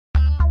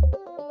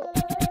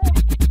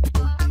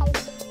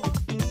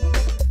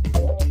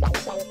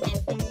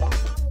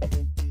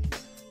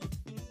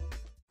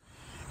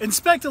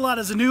Inspect-A-Lot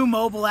is a new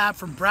mobile app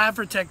from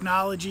Bradford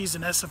Technologies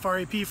and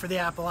SFREP for the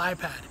Apple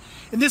iPad.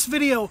 In this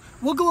video,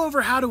 we'll go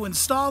over how to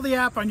install the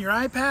app on your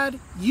iPad,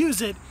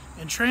 use it,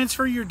 and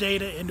transfer your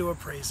data into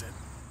Appraise-It.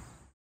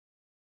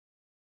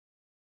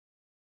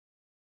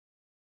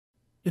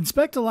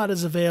 Inspect-A-Lot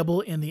is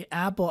available in the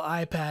Apple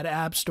iPad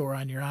App Store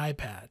on your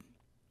iPad.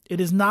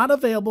 It is not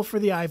available for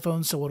the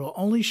iPhone, so it will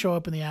only show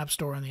up in the App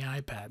Store on the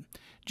iPad.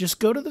 Just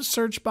go to the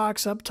search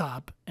box up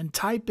top and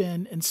type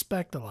in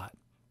Inspect-A-Lot.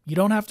 You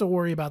don't have to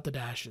worry about the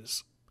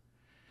dashes.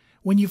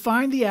 When you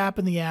find the app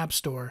in the App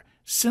Store,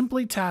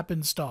 simply tap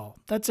Install.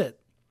 That's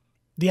it.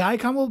 The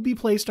icon will be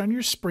placed on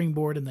your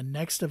springboard in the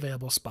next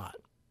available spot.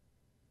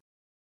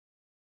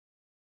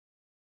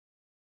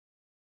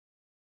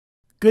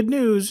 Good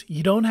news,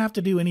 you don't have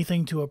to do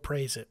anything to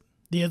Appraise-It.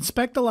 The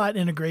Inspect-A-Lot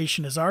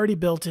integration is already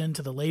built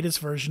into the latest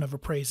version of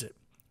Appraise-It.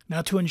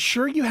 Now, to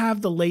ensure you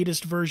have the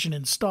latest version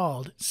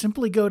installed,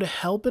 simply go to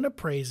Help in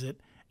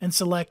Appraise-It and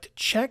select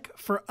Check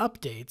for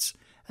Updates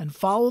and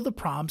follow the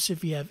prompts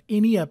if you have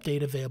any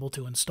update available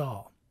to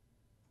install.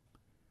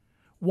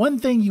 One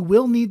thing you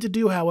will need to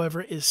do,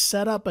 however, is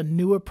set up a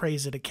new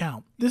Appraise-It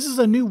account. This is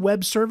a new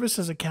web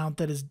services account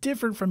that is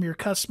different from your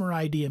customer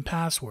ID and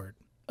password.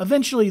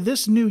 Eventually,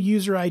 this new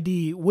user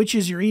ID, which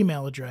is your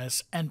email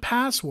address, and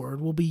password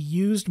will be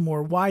used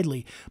more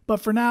widely, but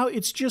for now,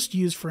 it's just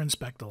used for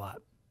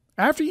Inspect-A-Lot.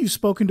 After you've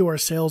spoken to our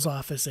sales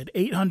office at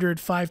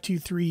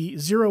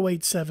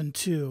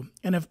 800-523-0872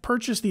 and have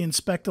purchased the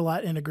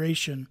Inspect-A-Lot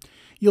integration,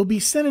 you'll be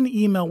sent an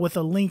email with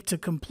a link to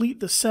complete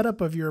the setup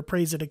of your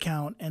Appraise-It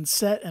account and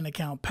set an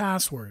account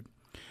password.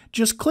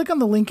 Just click on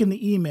the link in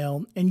the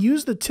email and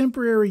use the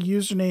temporary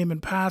username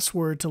and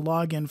password to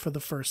log in for the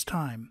first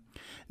time.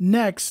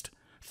 Next,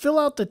 fill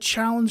out the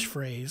challenge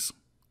phrase,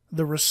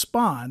 the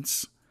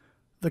response,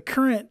 the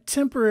current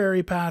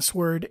temporary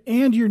password,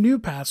 and your new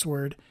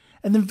password,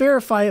 and then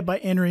verify it by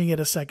entering it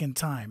a second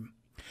time.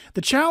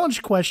 The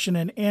challenge question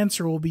and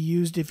answer will be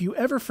used if you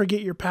ever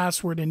forget your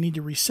password and need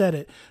to reset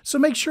it, so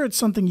make sure it's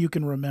something you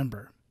can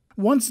remember.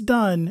 Once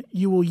done,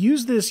 you will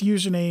use this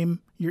username,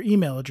 your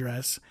email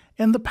address,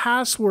 and the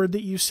password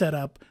that you set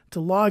up to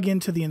log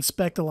into the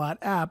Inspect-A-Lot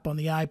app on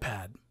the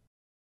iPad.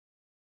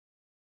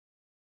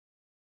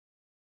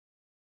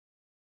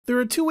 There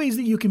are two ways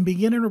that you can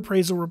begin an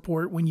appraisal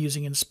report when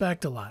using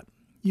Inspect-A-Lot.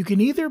 You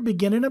can either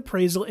begin an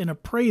appraisal in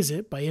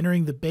Appraise-It by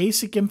entering the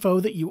basic info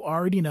that you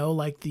already know,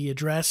 like the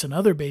address and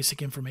other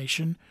basic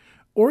information,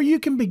 or you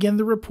can begin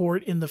the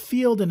report in the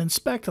field in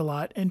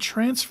Inspect-A-Lot and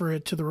transfer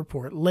it to the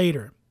report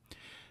later.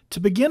 To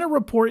begin a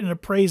report in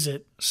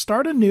Appraise-It,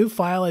 start a new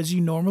file as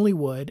you normally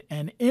would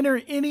and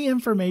enter any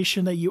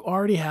information that you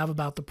already have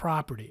about the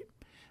property.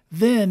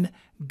 Then,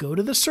 go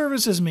to the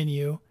Services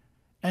menu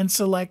and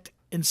select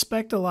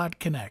Inspect-A-Lot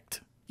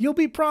Connect. You'll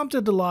be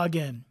prompted to log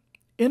in.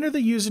 Enter the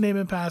username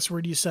and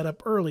password you set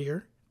up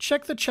earlier,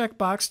 check the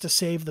checkbox to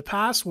save the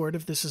password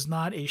if this is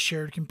not a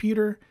shared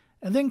computer,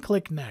 and then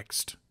click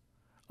Next.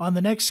 On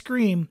the next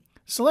screen,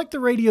 select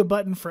the radio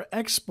button for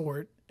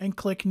Export and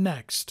click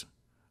Next.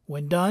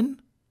 When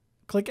done,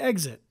 click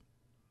Exit.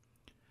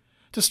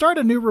 To start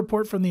a new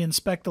report from the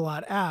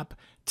Inspect-A-Lot app,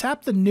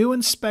 tap the New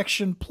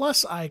Inspection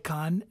Plus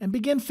icon and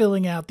begin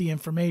filling out the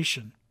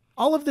information.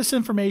 All of this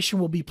information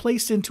will be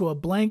placed into a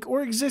blank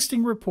or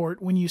existing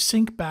report when you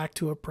sync back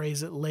to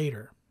Appraise-It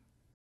later.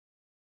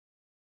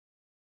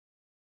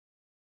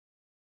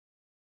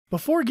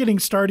 Before getting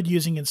started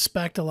using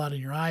Inspect-A-Lot on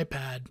your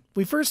iPad,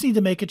 we first need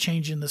to make a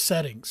change in the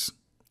settings.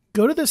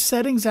 Go to the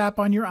Settings app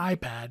on your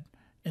iPad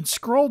and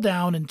scroll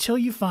down until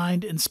you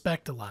find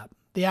Inspect-A-Lot.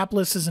 The app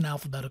list is in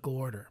alphabetical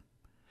order.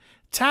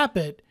 Tap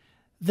it,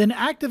 then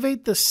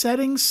activate the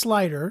Settings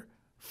slider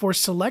for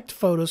Select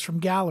Photos from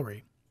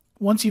Gallery.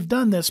 Once you've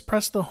done this,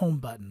 press the Home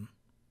button.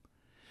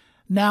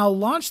 Now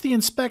launch the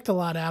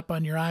Inspect-A-Lot app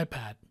on your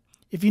iPad.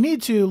 If you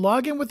need to,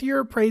 log in with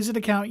your Appraise-It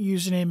account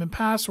username and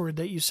password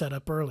that you set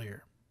up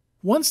earlier.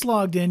 Once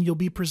logged in, you'll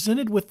be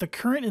presented with the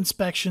current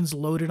inspections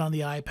loaded on the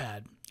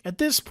iPad. At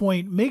this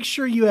point, make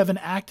sure you have an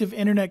active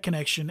internet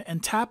connection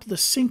and tap the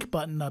Sync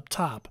button up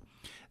top.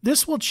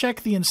 This will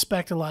check the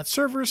Inspect-A-Lot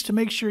servers to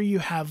make sure you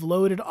have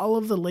loaded all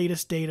of the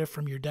latest data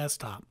from your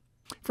desktop.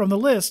 From the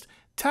list,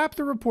 tap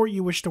the report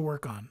you wish to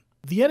work on.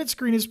 The edit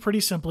screen is pretty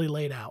simply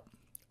laid out.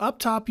 Up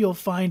top, you'll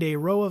find a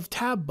row of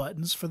tab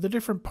buttons for the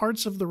different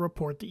parts of the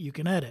report that you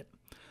can edit.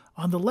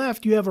 On the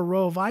left, you have a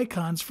row of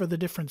icons for the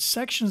different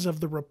sections of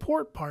the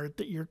report part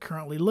that you're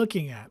currently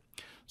looking at.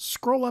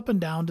 Scroll up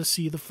and down to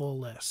see the full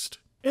list.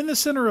 In the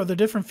center are the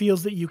different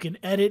fields that you can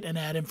edit and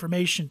add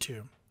information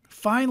to.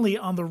 Finally,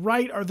 on the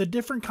right are the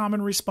different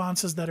common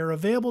responses that are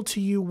available to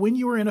you when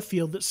you are in a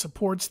field that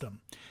supports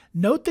them.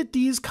 Note that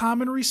these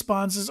common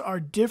responses are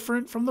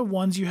different from the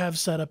ones you have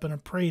set up in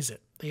Appraise-It.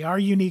 They are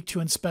unique to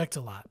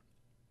Inspect-A-Lot.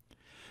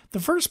 The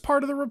first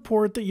part of the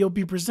report that you'll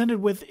be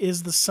presented with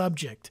is the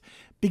subject.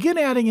 Begin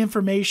adding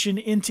information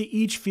into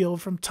each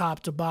field from top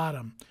to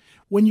bottom.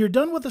 When you're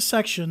done with a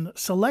section,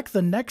 select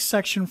the next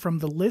section from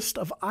the list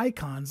of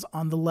icons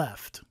on the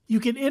left. You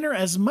can enter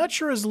as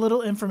much or as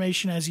little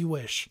information as you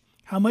wish.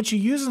 How much you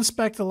use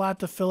Inspect a Lot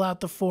to fill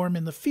out the form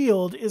in the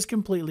field is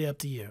completely up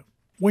to you.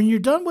 When you're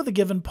done with a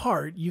given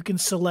part, you can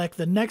select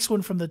the next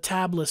one from the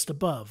tab list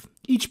above.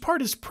 Each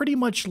part is pretty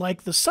much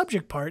like the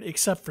subject part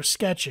except for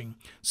sketching,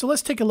 so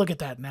let's take a look at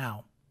that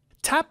now.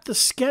 Tap the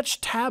Sketch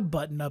tab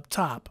button up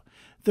top.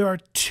 There are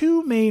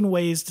two main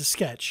ways to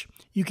sketch.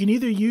 You can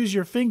either use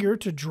your finger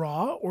to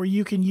draw, or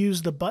you can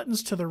use the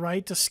buttons to the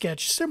right to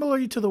sketch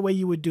similarly to the way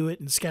you would do it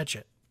in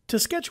Sketch-It. To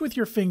sketch with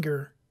your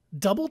finger,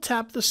 double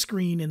tap the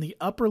screen in the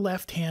upper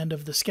left hand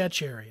of the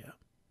sketch area.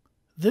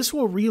 This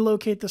will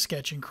relocate the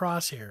sketching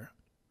crosshair.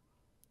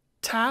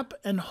 Tap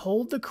and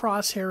hold the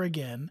crosshair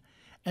again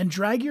and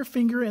drag your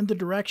finger in the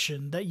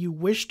direction that you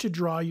wish to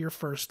draw your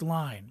first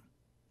line.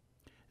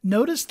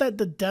 Notice that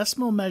the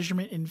decimal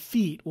measurement in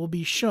feet will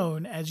be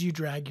shown as you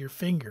drag your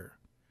finger.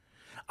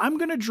 I'm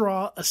going to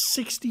draw a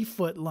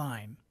 60-foot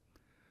line.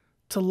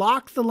 To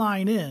lock the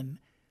line in,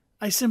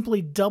 I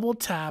simply double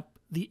tap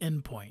the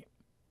endpoint.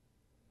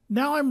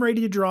 Now I'm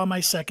ready to draw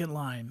my second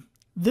line.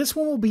 This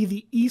one will be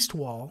the east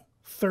wall,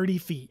 30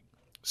 feet.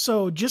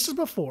 So just as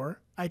before,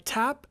 I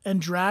tap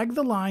and drag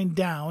the line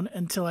down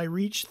until I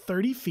reach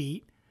 30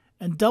 feet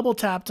and double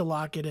tap to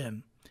lock it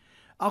in.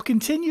 I'll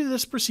continue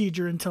this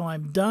procedure until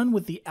I'm done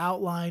with the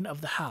outline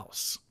of the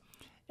house.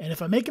 And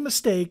if I make a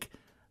mistake,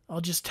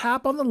 I'll just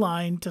tap on the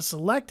line to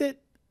select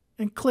it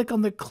and click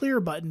on the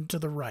clear button to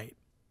the right.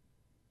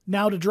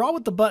 Now to draw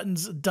with the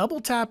buttons, double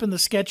tap in the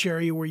sketch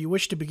area where you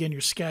wish to begin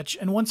your sketch,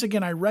 and once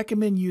again I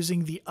recommend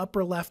using the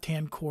upper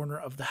left-hand corner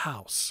of the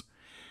house.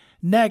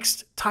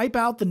 Next, type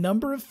out the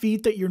number of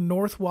feet that your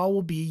north wall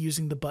will be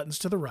using the buttons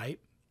to the right,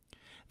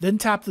 then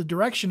tap the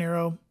direction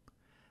arrow,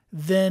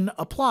 then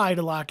apply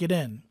to lock it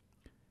in.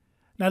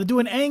 Now to do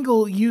an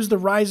angle, use the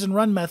rise and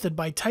run method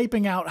by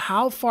typing out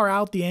how far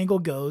out the angle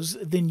goes,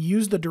 then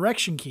use the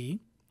direction key,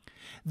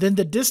 then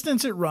the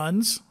distance it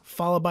runs,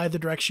 followed by the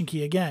direction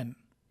key again.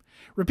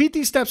 Repeat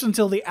these steps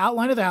until the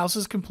outline of the house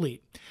is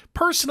complete.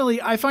 Personally,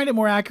 I find it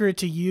more accurate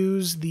to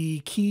use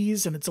the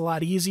keys and it's a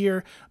lot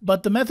easier,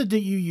 but the method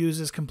that you use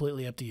is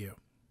completely up to you.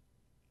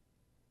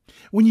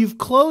 When you've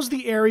closed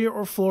the area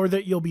or floor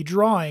that you'll be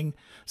drawing,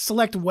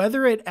 select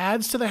whether it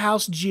adds to the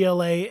house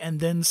GLA and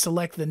then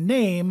select the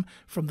name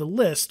from the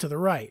list to the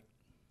right.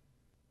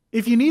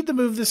 If you need to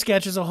move the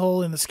sketch as a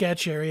whole in the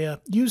sketch area,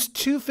 use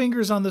two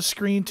fingers on the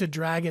screen to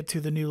drag it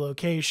to the new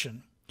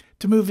location.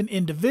 To move an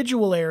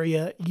individual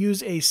area,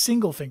 use a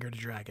single finger to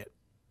drag it.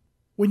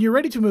 When you're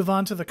ready to move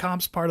on to the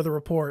comps part of the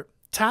report,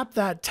 tap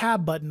that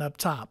tab button up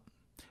top.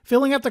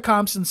 Filling out the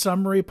comps and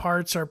summary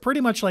parts are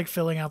pretty much like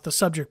filling out the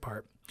subject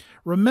part.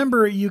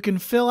 Remember, you can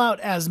fill out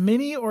as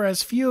many or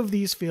as few of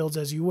these fields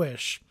as you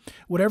wish.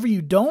 Whatever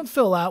you don't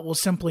fill out will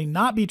simply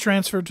not be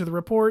transferred to the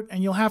report,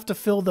 and you'll have to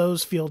fill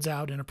those fields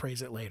out and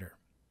appraise it later.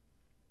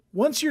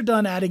 Once you're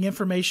done adding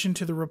information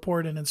to the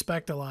report in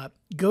Inspect a Lot,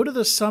 go to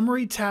the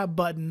Summary tab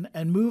button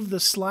and move the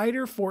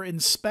slider for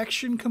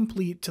Inspection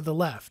Complete to the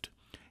left.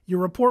 Your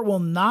report will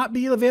not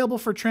be available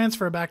for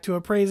transfer back to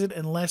Appraise-It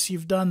unless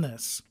you've done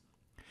this.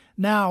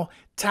 Now,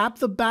 tap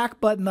the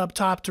back button up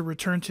top to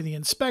return to the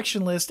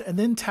inspection list, and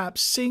then tap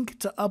Sync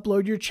to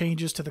upload your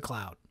changes to the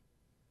cloud.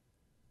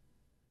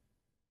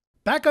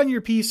 Back on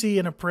your PC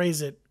in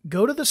Appraise-It,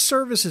 go to the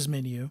Services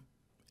menu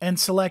and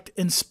select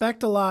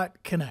Inspect a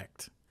Lot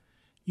Connect.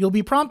 You'll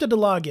be prompted to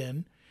log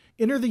in,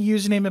 enter the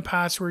username and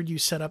password you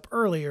set up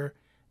earlier,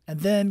 and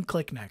then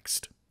click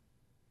Next.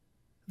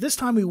 This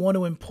time we want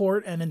to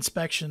import an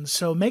inspection,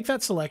 so make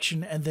that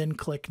selection and then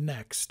click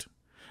Next.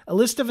 A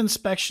list of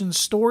inspections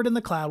stored in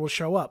the cloud will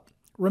show up.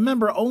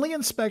 Remember, only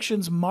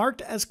inspections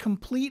marked as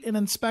complete in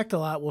Inspect a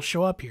Lot will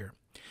show up here.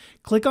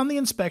 Click on the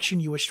inspection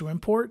you wish to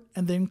import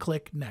and then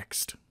click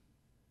Next.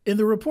 In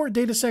the Report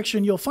Data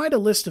section, you'll find a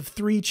list of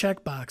 3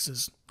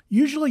 checkboxes.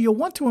 Usually you'll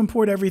want to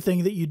import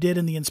everything that you did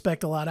in the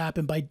Inspect a Lot app,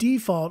 and by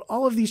default,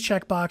 all of these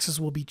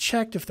checkboxes will be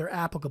checked if they're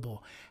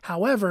applicable.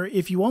 However,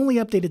 if you only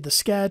updated the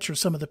sketch or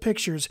some of the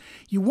pictures,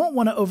 you won't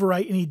want to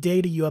overwrite any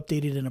data you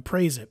updated in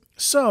Appraise-It.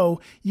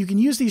 So you can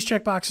use these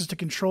checkboxes to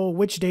control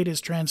which data is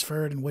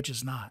transferred and which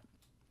is not.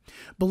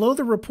 Below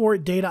the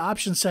Report Data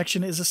Options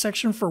section is a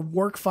section for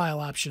work file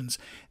options.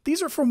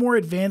 These are for more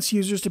advanced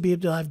users to be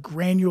able to have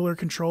granular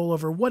control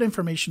over what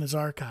information is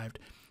archived.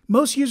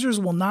 Most users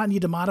will not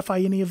need to modify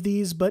any of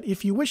these, but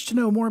if you wish to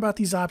know more about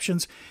these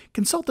options,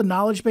 consult the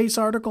knowledge base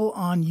article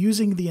on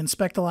using the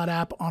Inspect a Lot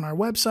app on our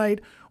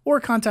website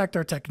or contact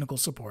our technical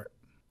support.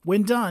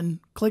 When done,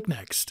 click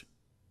Next.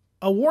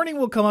 A warning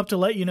will come up to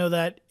let you know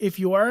that if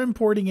you are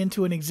importing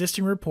into an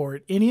existing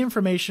report, any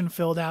information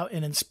filled out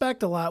in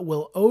Inspect a Lot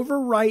will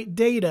overwrite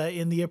data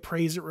in the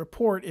Appraise-It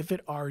report if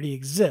it already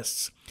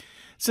exists.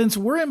 Since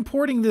we're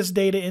importing this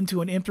data into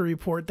an empty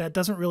report, that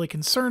doesn't really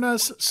concern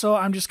us, so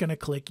I'm just going to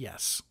click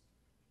Yes.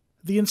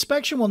 The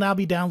inspection will now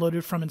be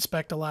downloaded from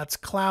Inspect a Lot's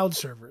cloud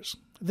servers.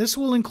 This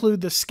will include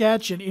the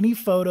sketch and any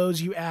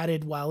photos you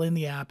added while in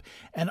the app,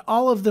 and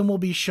all of them will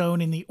be shown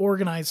in the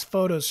Organize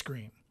Photos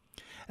screen.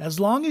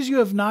 As long as you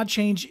have not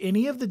changed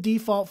any of the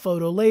default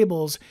photo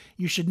labels,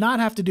 you should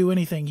not have to do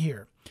anything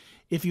here.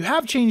 If you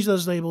have changed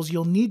those labels,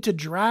 you'll need to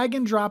drag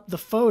and drop the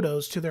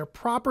photos to their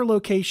proper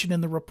location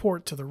in the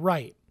report to the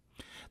right.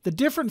 The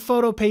different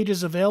photo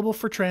pages available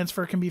for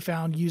transfer can be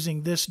found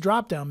using this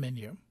drop-down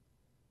menu.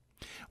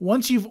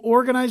 Once you've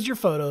organized your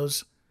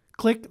photos,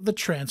 click the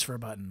Transfer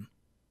button.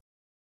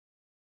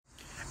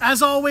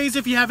 As always,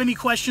 if you have any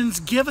questions,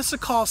 give us a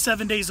call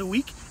 7 days a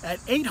week at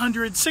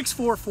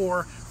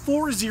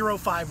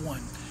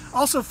 800-644-4051.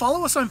 Also,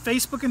 follow us on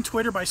Facebook and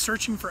Twitter by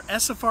searching for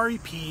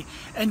SFREP,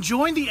 and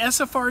join the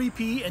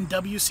SFREP and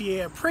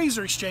WCA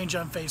Appraiser Exchange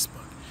on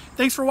Facebook.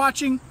 Thanks for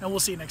watching, and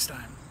we'll see you next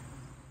time.